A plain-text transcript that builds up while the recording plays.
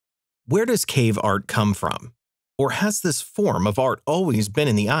Where does cave art come from? Or has this form of art always been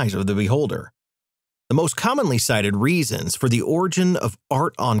in the eyes of the beholder? The most commonly cited reasons for the origin of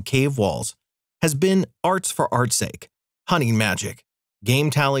art on cave walls has been arts for art's sake, hunting magic, game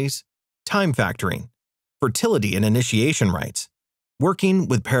tallies, time factoring, fertility and initiation rites, working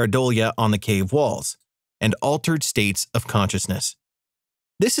with pareidolia on the cave walls, and altered states of consciousness.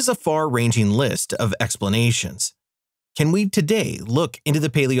 This is a far-ranging list of explanations. Can we today look into the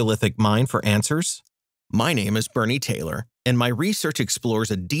Paleolithic mind for answers? My name is Bernie Taylor, and my research explores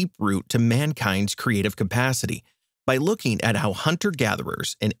a deep route to mankind's creative capacity by looking at how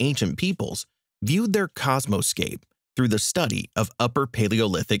hunter-gatherers and ancient peoples viewed their cosmoscape through the study of Upper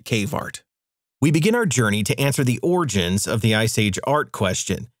Paleolithic cave art. We begin our journey to answer the origins of the Ice Age art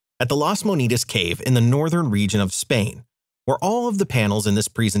question at the Las Monitas cave in the northern region of Spain, where all of the panels in this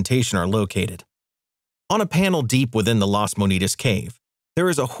presentation are located. On a panel deep within the Las Monitas cave, there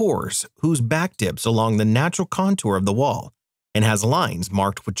is a horse whose back dips along the natural contour of the wall and has lines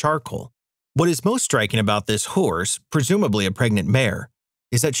marked with charcoal. What is most striking about this horse, presumably a pregnant mare,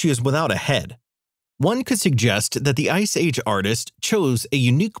 is that she is without a head. One could suggest that the Ice Age artist chose a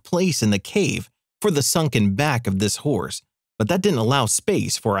unique place in the cave for the sunken back of this horse, but that didn't allow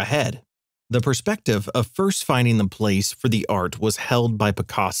space for a head. The perspective of first finding the place for the art was held by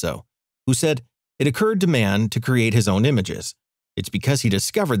Picasso, who said it occurred to man to create his own images. It's because he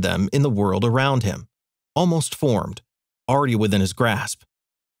discovered them in the world around him, almost formed, already within his grasp.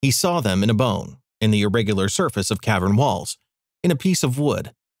 He saw them in a bone, in the irregular surface of cavern walls, in a piece of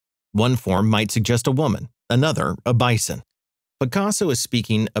wood. One form might suggest a woman, another a bison. Picasso is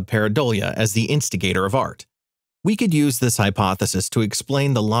speaking of pareidolia as the instigator of art. We could use this hypothesis to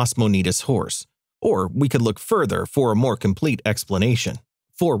explain the Las Monitas horse, or we could look further for a more complete explanation.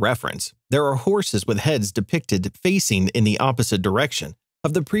 For reference, there are horses with heads depicted facing in the opposite direction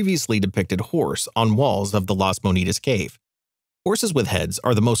of the previously depicted horse on walls of the Las Monitas cave. Horses with heads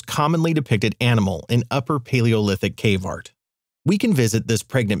are the most commonly depicted animal in Upper Paleolithic cave art. We can visit this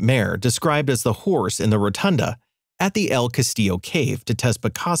pregnant mare described as the horse in the rotunda at the El Castillo cave to test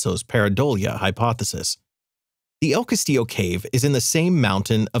Picasso's pareidolia hypothesis. The El Castillo cave is in the same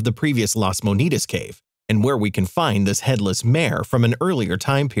mountain of the previous Las Monitas cave, and where we can find this headless mare from an earlier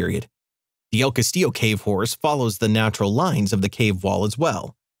time period. The El Castillo cave horse follows the natural lines of the cave wall as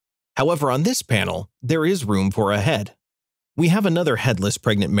well. However, on this panel, there is room for a head. We have another headless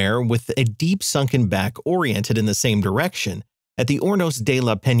pregnant mare with a deep sunken back oriented in the same direction at the Hornos de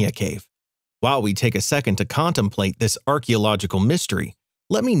la Peña cave. While we take a second to contemplate this archaeological mystery,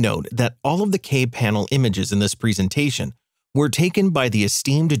 let me note that all of the cave panel images in this presentation were taken by the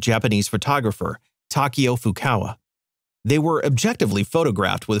esteemed Japanese photographer Takeo Fukawa. They were objectively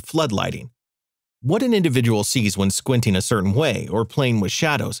photographed with floodlighting. What an individual sees when squinting a certain way or playing with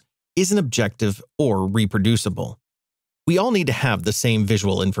shadows isn't objective or reproducible. We all need to have the same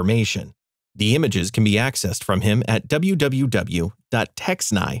visual information. The images can be accessed from him at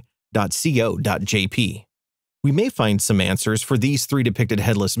www.texni.co.jp. We may find some answers for these three depicted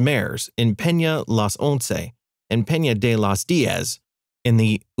headless mares in Peña Las Once and Peña de las Diez in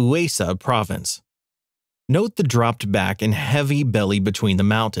the Uesa province. Note the dropped back and heavy belly between the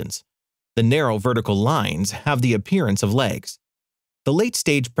mountains. The narrow vertical lines have the appearance of legs. The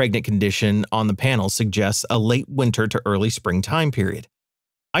late-stage pregnant condition on the panel suggests a late winter to early spring time period.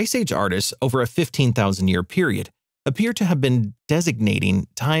 Ice Age artists over a 15,000-year period appear to have been designating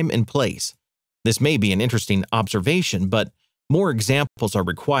time and place. This may be an interesting observation, but more examples are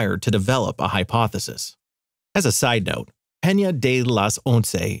required to develop a hypothesis. As a side note, Peña de las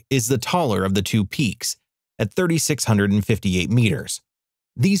Once is the taller of the two peaks, at 3,658 meters.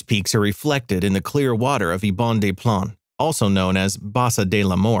 These peaks are reflected in the clear water of Ibon de Plan, also known as Bassa de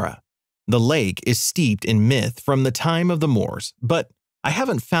la Mora. The lake is steeped in myth from the time of the Moors, but I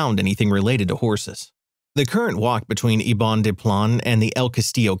haven't found anything related to horses. The current walk between Ibon de Plan and the El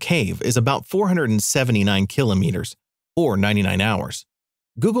Castillo cave is about 479 kilometers, or 99 hours.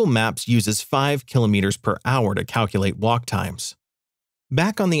 Google Maps uses 5 kilometers per hour to calculate walk times.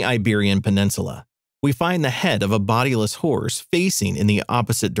 Back on the Iberian Peninsula, we find the head of a bodiless horse facing in the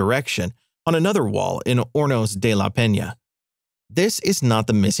opposite direction on another wall in Hornos de la Peña. This is not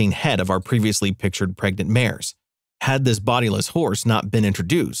the missing head of our previously pictured pregnant mares. Had this bodiless horse not been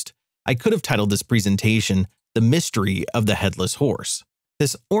introduced, I could have titled this presentation The Mystery of the Headless Horse.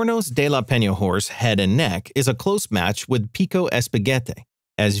 This Hornos de la Peña horse head and neck is a close match with Pico Espiguete,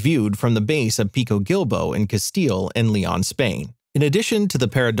 as viewed from the base of Pico Gilbo in Castile and Leon, Spain. In addition to the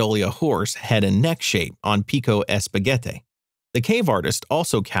pareidolia horse head and neck shape on Pico Espiguete, the cave artist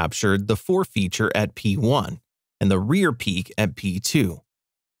also captured the forefeature at P1 and the rear peak at P2.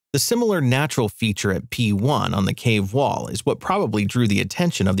 The similar natural feature at P1 on the cave wall is what probably drew the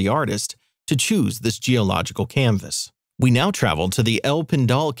attention of the artist to choose this geological canvas. We now travel to the El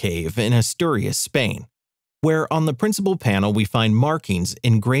Pindal cave in Asturias, Spain, where on the principal panel we find markings,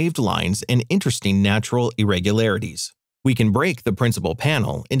 engraved lines, and interesting natural irregularities. We can break the principal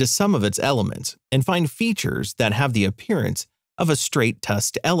panel into some of its elements and find features that have the appearance of a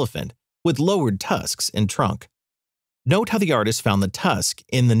straight-tusked elephant with lowered tusks and trunk. Note how the artist found the tusk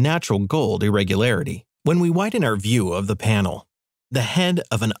in the natural gold irregularity. When we widen our view of the panel, the head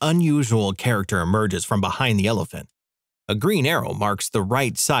of an unusual character emerges from behind the elephant. A green arrow marks the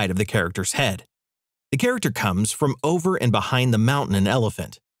right side of the character's head. The character comes from over and behind the mountain and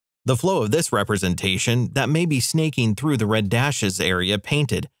elephant. The flow of this representation that may be snaking through the red dashes area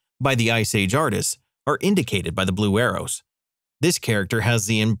painted by the Ice Age artists are indicated by the blue arrows. This character has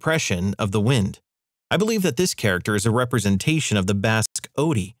the impression of the wind. I believe that this character is a representation of the Basque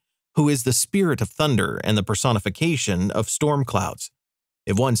Odi, who is the spirit of thunder and the personification of storm clouds.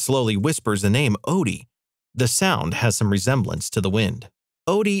 If one slowly whispers the name Odi, the sound has some resemblance to the wind.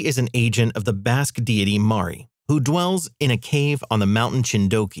 Odi is an agent of the Basque deity Mari, who dwells in a cave on the mountain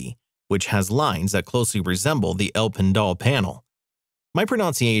Chindoki, which has lines that closely resemble the El Pindal panel. My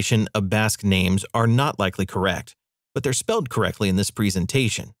pronunciation of Basque names are not likely correct, but they're spelled correctly in this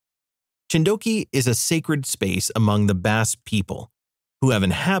presentation. Chindoki is a sacred space among the Basque people, who have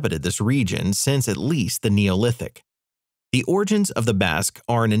inhabited this region since at least the Neolithic. The origins of the Basque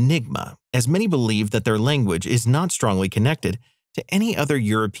are an enigma, as many believe that their language is not strongly connected to any other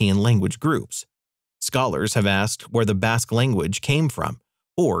European language groups. Scholars have asked where the Basque language came from,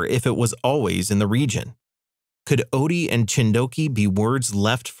 or if it was always in the region. Could Odi and Chindoki be words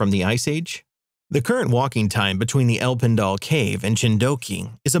left from the Ice Age? The current walking time between the El Pindal cave and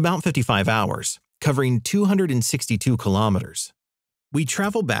Chindoki is about 55 hours, covering 262 kilometers. We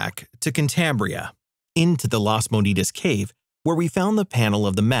travel back to Cantabria, into the Las Monitas cave, where we found the panel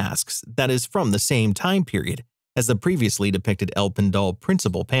of the masks that is from the same time period as the previously depicted El Pindal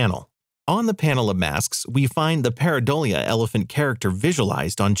principal panel. On the panel of masks, we find the pareidolia elephant character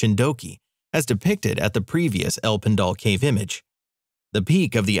visualized on Chindoki, as depicted at the previous El Pindal cave image. The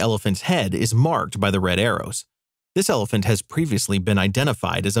peak of the elephant's head is marked by the red arrows. This elephant has previously been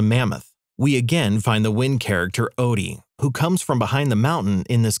identified as a mammoth. We again find the wind character Odi, who comes from behind the mountain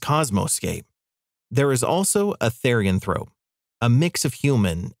in this cosmoscape. There is also a therianthrope, a mix of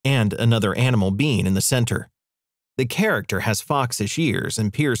human and another animal being in the center. The character has foxish ears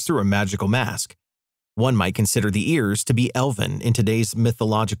and peers through a magical mask. One might consider the ears to be elven in today's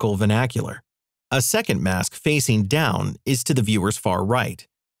mythological vernacular. A second mask facing down is to the viewer's far right.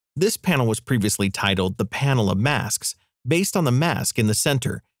 This panel was previously titled the Panel of Masks, based on the mask in the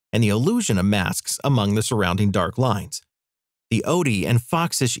center and the illusion of masks among the surrounding dark lines. The Odi and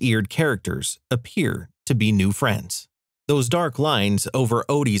foxish-eared characters appear to be new friends. Those dark lines over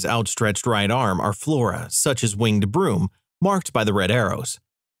Odi's outstretched right arm are flora, such as winged broom, marked by the red arrows,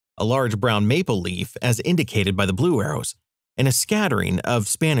 a large brown maple leaf as indicated by the blue arrows, and a scattering of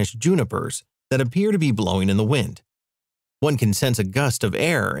Spanish junipers that appear to be blowing in the wind. One can sense a gust of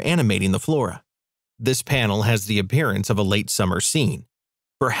air animating the flora. This panel has the appearance of a late summer scene,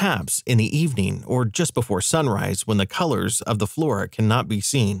 perhaps in the evening or just before sunrise when the colors of the flora cannot be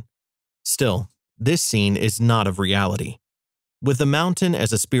seen. Still, this scene is not of reality. With the mountain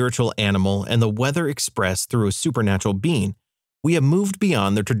as a spiritual animal and the weather expressed through a supernatural being, we have moved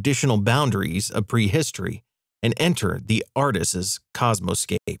beyond the traditional boundaries of prehistory and enter the artist's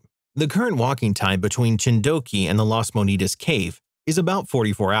cosmoscape. The current walking time between Chindoki and the Las Monitas cave is about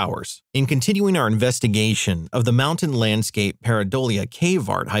 44 hours. In continuing our investigation of the mountain landscape pareidolia cave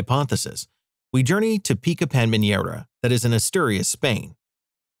art hypothesis, we journey to Pica Panminera, that is in Asturias, Spain.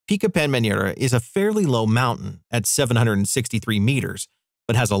 Pica Panminera is a fairly low mountain at 763 meters,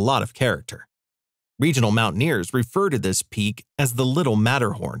 but has a lot of character. Regional mountaineers refer to this peak as the Little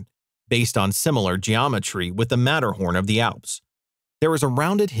Matterhorn, based on similar geometry with the Matterhorn of the Alps. There is a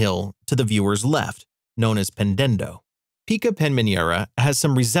rounded hill to the viewer's left, known as Pendendo. Pica Panminera has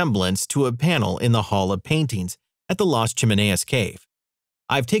some resemblance to a panel in the Hall of Paintings at the Las Chimeneas cave.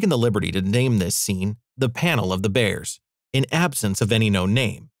 I've taken the liberty to name this scene the Panel of the Bears, in absence of any known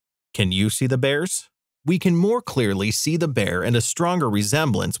name. Can you see the bears? We can more clearly see the bear and a stronger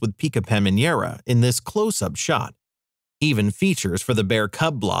resemblance with Pica Panminera in this close-up shot. Even features for the bear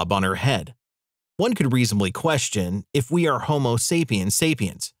cub blob on her head. One could reasonably question if we are Homo sapiens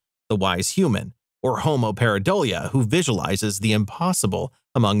sapiens, the wise human, or Homo pareidolia who visualizes the impossible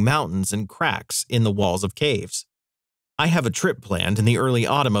among mountains and cracks in the walls of caves. I have a trip planned in the early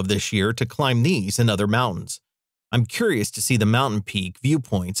autumn of this year to climb these and other mountains. I'm curious to see the mountain peak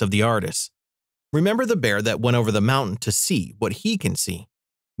viewpoints of the artists. Remember the bear that went over the mountain to see what he can see?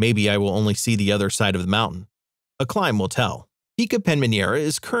 Maybe I will only see the other side of the mountain. A climb will tell. Pica Penminera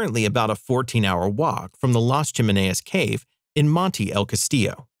is currently about a 14-hour walk from the Las Chimeneas cave in Monte El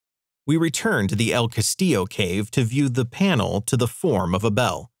Castillo. We return to the El Castillo cave to view the panel to the form of a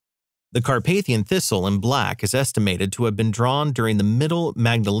bell. The Carpathian thistle in black is estimated to have been drawn during the Middle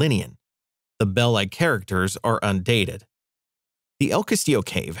Magdalenian. The bell-like characters are undated. The El Castillo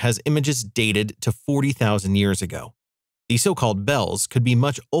cave has images dated to 40,000 years ago. The so-called bells could be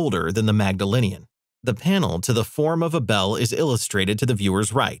much older than the Magdalenian. The panel to the form of a bell is illustrated to the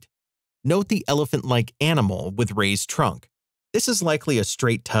viewer's right. Note the elephant-like animal with raised trunk. This is likely a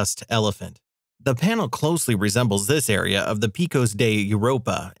straight-tusked elephant. The panel closely resembles this area of the Picos de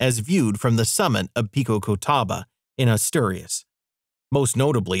Europa as viewed from the summit of Pico Cotaba in Asturias. Most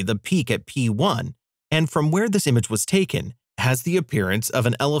notably, the peak at P1, and from where this image was taken, has the appearance of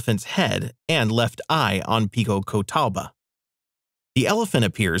an elephant's head and left eye on Pico Cotaba. The elephant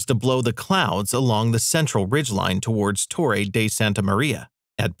appears to blow the clouds along the central ridgeline towards Torre de Santa Maria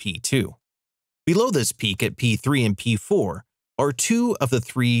at P2. Below this peak at P3 and P4 are two of the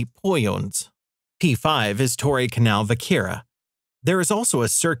three pollons. P5 is Torre Canal Vaquera. There is also a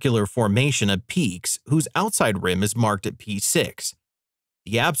circular formation of peaks whose outside rim is marked at P6.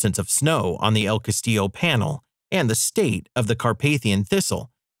 The absence of snow on the El Castillo panel and the state of the Carpathian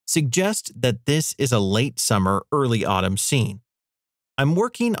thistle suggest that this is a late summer, early autumn scene. I'm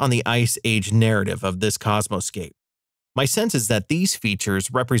working on the Ice Age narrative of this cosmoscape. My sense is that these features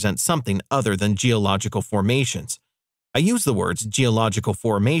represent something other than geological formations. I use the words geological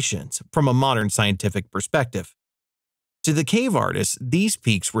formations from a modern scientific perspective. To the cave artists, these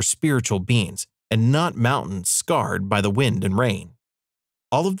peaks were spiritual beings and not mountains scarred by the wind and rain.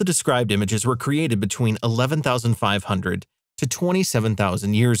 All of the described images were created between 11,500 to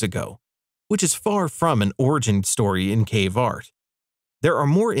 27,000 years ago, which is far from an origin story in cave art. There are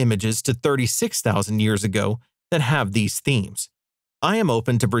more images to 36,000 years ago that have these themes. I am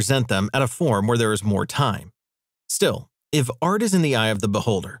open to present them at a form where there is more time. Still, if art is in the eye of the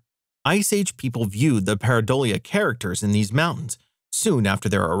beholder, Ice Age people viewed the pareidolia characters in these mountains soon after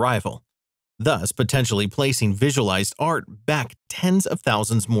their arrival, thus potentially placing visualized art back tens of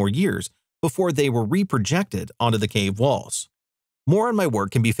thousands more years before they were reprojected onto the cave walls. More on my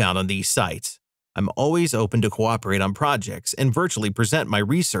work can be found on these sites. I'm always open to cooperate on projects and virtually present my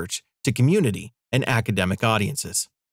research to community and academic audiences.